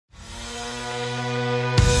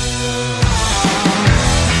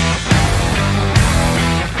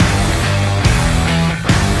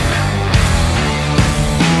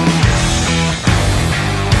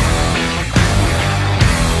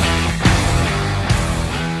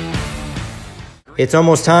It's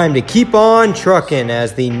almost time to keep on trucking,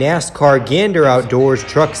 as the NASCAR Gander Outdoors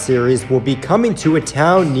Truck Series will be coming to a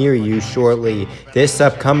town near you shortly. This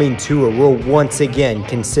upcoming tour will once again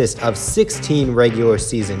consist of 16 regular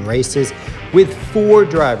season races, with 4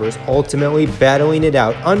 drivers ultimately battling it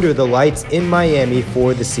out under the lights in Miami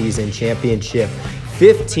for the season championship.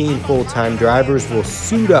 15 full-time drivers will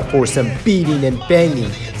suit up for some beating and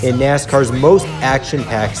banging in NASCAR's most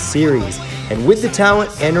action-packed series. And with the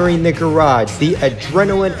talent entering the garage, the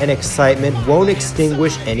adrenaline and excitement won't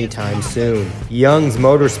extinguish anytime soon. Young's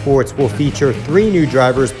Motorsports will feature 3 new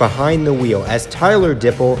drivers behind the wheel, as Tyler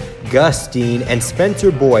Dipple, Gus Dean, and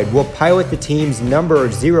Spencer Boyd will pilot the team's number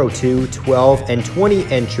 02, 12, and 20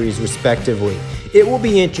 entries respectively. It will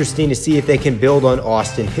be interesting to see if they can build on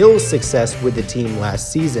Austin Hill's success with the team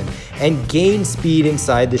last season and gain speed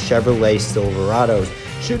inside the Chevrolet Silverados.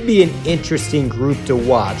 Should be an interesting group to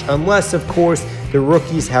watch, unless of course the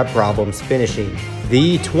rookies have problems finishing.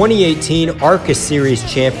 The 2018 ARCA Series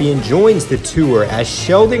champion joins the tour, as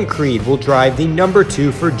Sheldon Creed will drive the number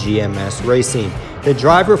 2 for GMS Racing. The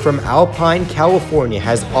driver from Alpine, California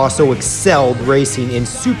has also excelled racing in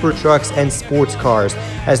super trucks and sports cars,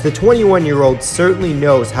 as the 21-year-old certainly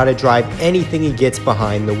knows how to drive anything he gets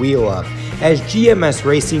behind the wheel of. As GMS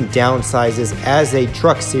Racing downsizes as a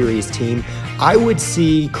truck series team, I would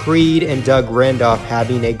see Creed and Doug Randolph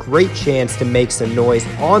having a great chance to make some noise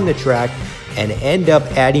on the track and end up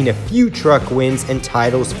adding a few truck wins and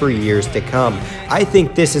titles for years to come. I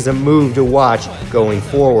think this is a move to watch going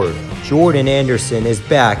forward. Jordan Anderson is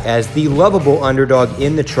back as the lovable underdog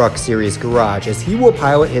in the Truck Series garage, as he will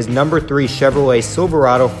pilot his number 3 Chevrolet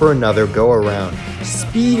Silverado for another go-around.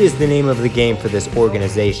 Speed is the name of the game for this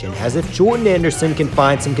organization, as if Jordan Anderson can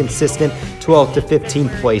find some consistent 12th to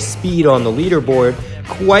 15th place speed on the leaderboard,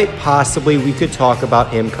 quite possibly we could talk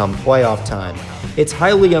about him come playoff time. It's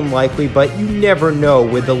highly unlikely, but you never know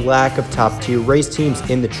with the lack of top-tier race teams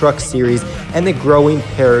in the Truck Series and the growing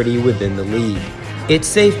parity within the league. It's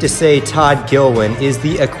safe to say Todd Gilliland is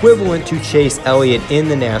the equivalent to Chase Elliott in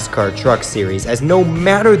the NASCAR Truck Series, as no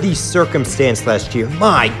matter the circumstance last year,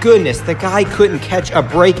 my goodness, the guy couldn't catch a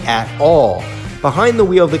break at all. Behind the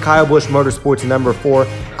wheel of the Kyle Busch Motorsports number 4,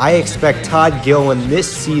 I expect Todd Gilliland this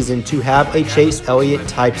season to have a Chase Elliott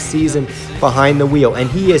type season behind the wheel, and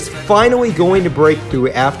he is finally going to break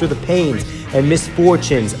through after the pains and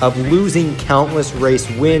misfortunes of losing countless race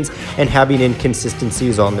wins and having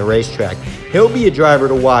inconsistencies on the racetrack. He'll be a driver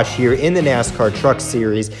to watch here in the NASCAR Truck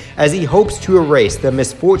Series, as he hopes to erase the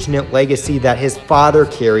misfortunate legacy that his father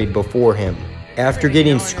carried before him. After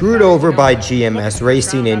getting screwed over by GMS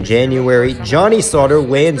Racing in January, Johnny Sauter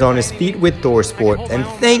lands on his feet with ThorSport, and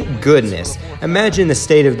thank goodness. Imagine the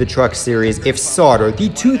state of the Truck Series if Sauter, the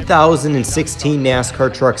 2016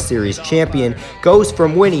 NASCAR Truck Series champion, goes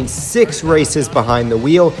from winning 6 races behind the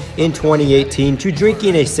wheel in 2018 to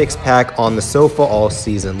drinking a 6-pack on the sofa all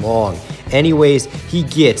season long. Anyways, he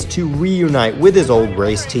gets to reunite with his old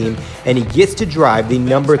race team, and he gets to drive the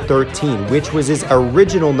number 13, which was his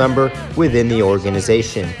original number within the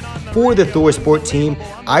organization. For the ThorSport team,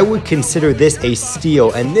 I would consider this a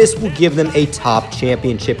steal, and this will give them a top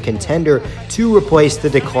championship contender to replace the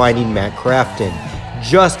declining Matt Crafton.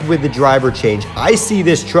 Just with the driver change, I see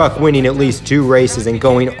this truck winning at least 2 races and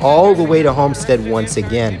going all the way to Homestead once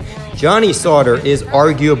again. Johnny Sauter is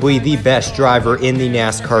arguably the best driver in the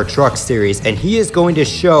NASCAR Truck Series, and he is going to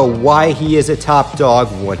show why he is a top dog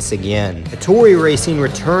once again. Tory Racing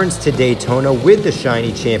returns to Daytona with the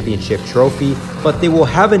shiny championship trophy, but they will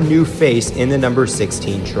have a new face in the number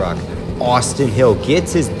 16 truck. Austin Hill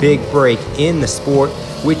gets his big break in the sport,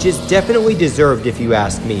 which is definitely deserved if you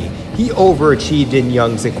ask me. He overachieved in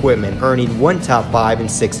Young's equipment, earning 1 top 5 and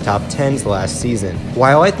 6 top 10s last season.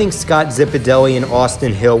 While I think Scott Zipadelli and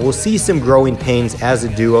Austin Hill will see some growing pains as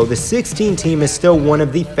a duo, the 16 team is still one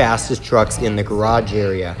of the fastest trucks in the garage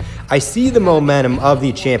area. I see the momentum of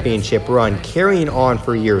the championship run carrying on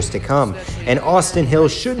for years to come, and Austin Hill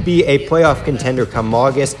should be a playoff contender come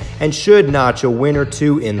August and should notch a win or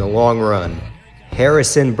 2 in the long run.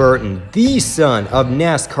 Harrison Burton, the son of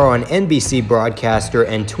NASCAR on NBC broadcaster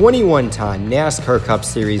and 21-time NASCAR Cup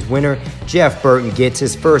Series winner, Jeff Burton gets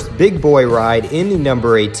his first big boy ride in the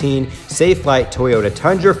number 18 Safelite Toyota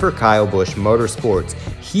Tundra for Kyle Busch Motorsports.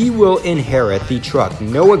 He will inherit the truck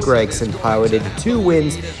Noah Gragson piloted 2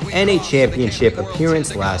 wins and a championship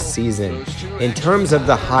appearance last season. In terms of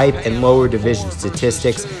the hype and lower division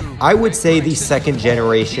statistics, I would say the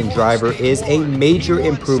second-generation driver is a major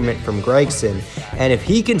improvement from Gragson, and if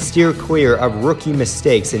he can steer clear of rookie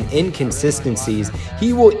mistakes and inconsistencies,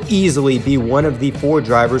 he will easily be one of the 4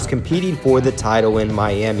 drivers competing for the title in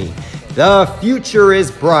Miami. The future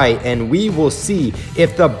is bright, and we will see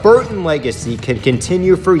if the Burton legacy can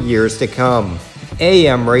continue for years to come.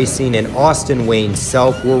 AM Racing and Austin Wayne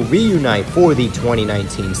Self will reunite for the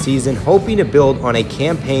 2019 season, hoping to build on a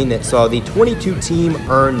campaign that saw the 22 team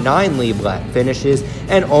earn 9 lead lap finishes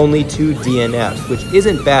and only 2 DNFs, which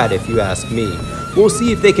isn't bad if you ask me. We'll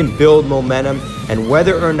see if they can build momentum and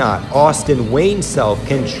whether or not Austin Wayne Self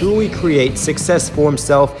can truly create success for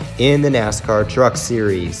himself in the NASCAR Truck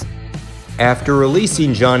Series. After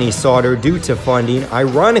releasing Johnny Sauter due to funding,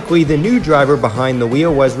 ironically the new driver behind the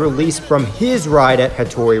wheel was released from his ride at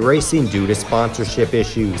Hattori Racing due to sponsorship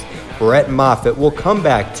issues. Brett Moffitt will come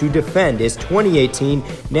back to defend his 2018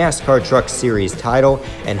 NASCAR Truck Series title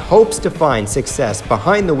and hopes to find success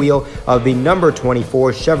behind the wheel of the number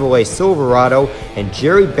 24 Chevrolet Silverado, and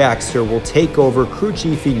Jerry Baxter will take over crew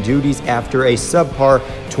chiefing duties after a subpar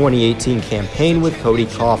 2018 campaign with Cody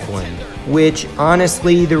Coughlin. Which,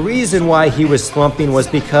 honestly, the reason why he was slumping was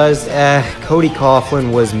because Cody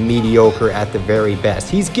Coughlin was mediocre at the very best.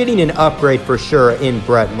 He's getting an upgrade for sure in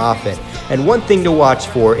Brett Moffitt. And one thing to watch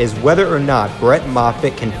for is whether or not Brett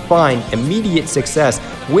Moffitt can find immediate success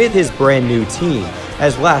with his brand new team.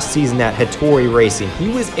 As last season at Hattori Racing, he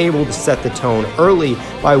was able to set the tone early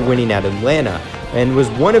by winning at Atlanta and was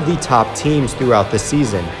one of the top teams throughout the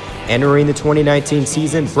season. Entering the 2019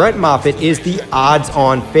 season, Brett Moffitt is the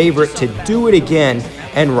odds-on favorite to do it again,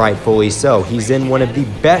 and rightfully so. He's in one of the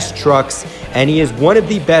best trucks, and he is one of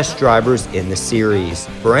the best drivers in the series.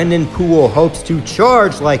 Brendan Poole hopes to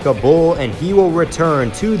charge like a bull, and he will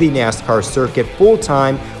return to the NASCAR circuit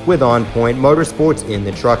full-time with On Point Motorsports in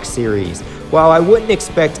the Truck Series. While I wouldn't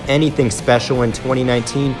expect anything special in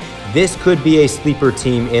 2019, this could be a sleeper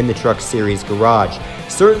team in the Truck Series garage.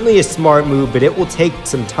 Certainly a smart move, but it will take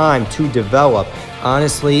some time to develop.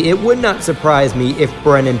 Honestly, it would not surprise me if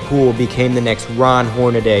Brendan Poole became the next Ron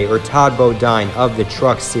Hornaday or Todd Bodine of the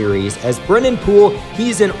Truck Series, as Brendan Poole,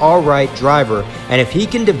 he's an alright driver, and if he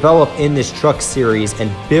can develop in this Truck Series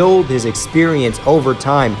and build his experience over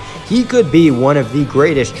time, he could be one of the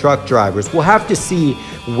greatest truck drivers. We'll have to see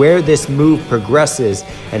where this move progresses,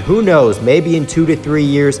 and who knows, maybe in 2 to 3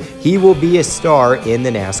 years, he will be a star in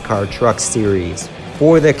the NASCAR Truck Series.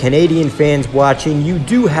 For the Canadian fans watching, you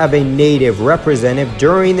do have a native representative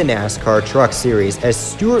during the NASCAR Truck Series, as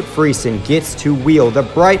Stuart Friesen gets to wheel the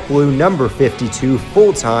bright blue number 52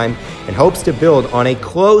 full-time and hopes to build on a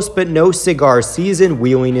close but no cigar season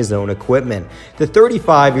wheeling his own equipment. The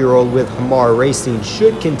 35-year-old with Hamar Racing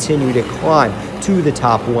should continue to climb to the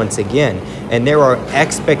top once again, and there are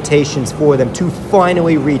expectations for them to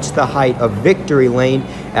finally reach the height of victory lane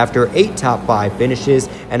after 8 top 5 finishes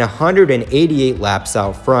and 188 laps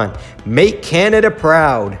out front. Make Canada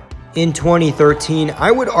proud! In 2013,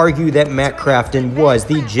 I would argue that Matt Crafton was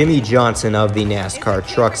the Jimmy Johnson of the NASCAR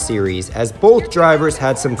Truck Series, as both drivers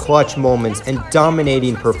had some clutch moments and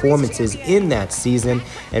dominating performances in that season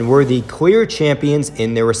and were the clear champions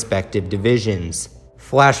in their respective divisions.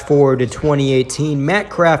 Flash forward to 2018, Matt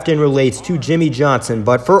Crafton relates to Jimmy Johnson,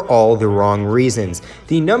 but for all the wrong reasons.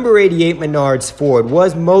 The number 88 Menards Ford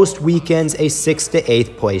was most weekends a 6th to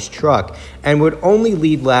 8th place truck, and would only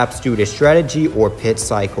lead laps due to strategy or pit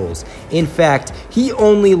cycles. In fact, he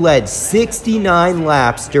only led 69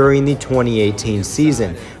 laps during the 2018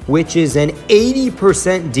 season, which is an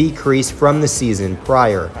 80% decrease from the season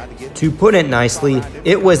prior. To put it nicely,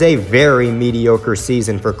 it was a very mediocre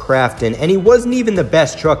season for Crafton, and he wasn't even the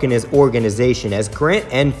best truck in his organization, as Grant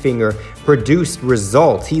Enfinger produced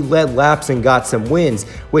results. He led laps and got some wins,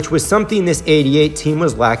 which was something this 88 team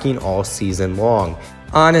was lacking all season long.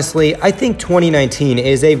 Honestly, I think 2019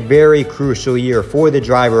 is a very crucial year for the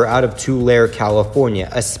driver out of Tulare, California,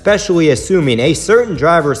 especially assuming a certain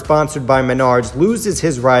driver sponsored by Menards loses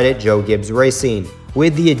his ride at Joe Gibbs Racing.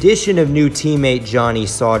 With the addition of new teammate Johnny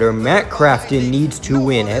Sauter, Matt Crafton needs to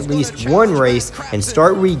win at least one race and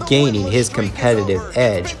start regaining his competitive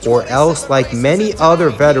edge, or else, like many other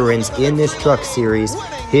veterans in this truck series,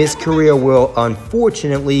 his career will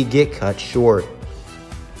unfortunately get cut short.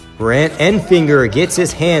 Grant Enfinger gets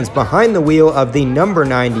his hands behind the wheel of the number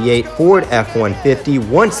 98 Ford F-150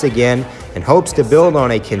 once again and hopes to build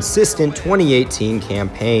on a consistent 2018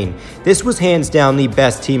 campaign. This was hands down the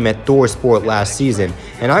best team at ThorSport last season,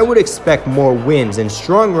 and I would expect more wins and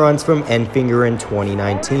strong runs from Enfinger in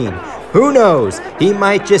 2019. Who knows, he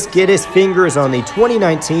might just get his fingers on the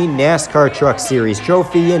 2019 NASCAR Truck Series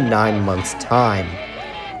trophy in 9 months' time.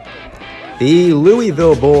 The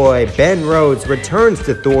Louisville boy, Ben Rhodes, returns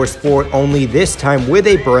to ThorSport, only this time with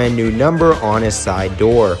a brand new number on his side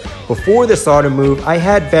door. Before this auto move, I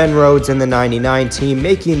had Ben Rhodes in the 99 team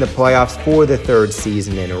making the playoffs for the 3rd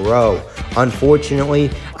season in a row. Unfortunately,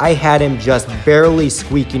 I had him just barely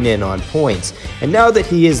squeaking in on points, and now that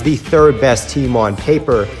he is the third best team on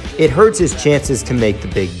paper, it hurts his chances to make the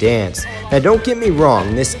big dance. Now don't get me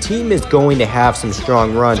wrong, this team is going to have some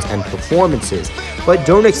strong runs and performances, but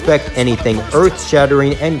don't expect anything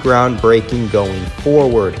earth-shattering and groundbreaking going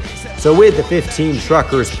forward. So with the 15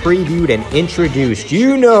 truckers previewed and introduced,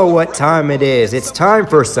 you know what time it is. It's time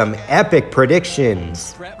for some epic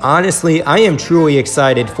predictions. Honestly, I am truly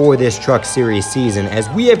excited for this Truck Series season as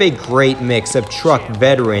we have a great mix of truck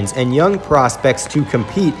veterans and young prospects to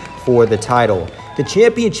compete for the title. The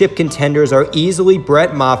championship contenders are easily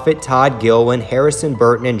Brett Moffitt, Todd Gilliland, Harrison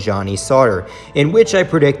Burton, and Johnny Sauter, in which I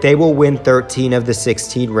predict they will win 13 of the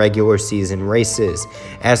 16 regular season races.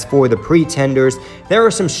 As for the pretenders, there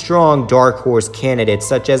are some strong dark horse candidates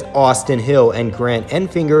such as Austin Hill and Grant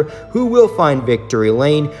Enfinger who will find victory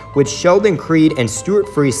lane, with Sheldon Creed and Stuart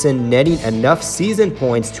Friesen netting enough season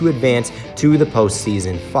points to advance to the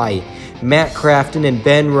postseason fight. Matt Crafton and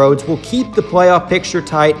Ben Rhodes will keep the playoff picture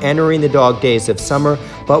tight entering the dog days of summer,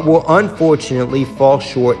 but will unfortunately fall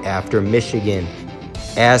short after Michigan.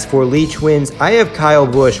 As for Leach wins, I have Kyle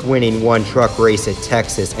Busch winning one truck race at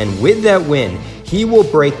Texas, and with that win, he will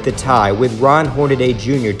break the tie with Ron Hornaday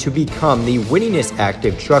Jr. to become the winningest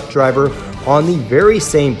active truck driver on the very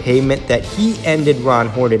same pavement that he ended Ron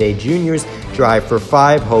Hornaday Jr.'s drive for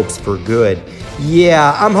 5 hopes for good.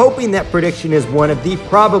 Yeah, I'm hoping that prediction is one of the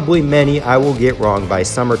probably many I will get wrong by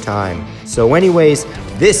summertime. So anyways,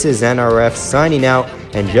 this is NRF signing out,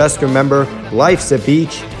 and just remember, life's a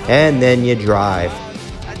beach and then you drive.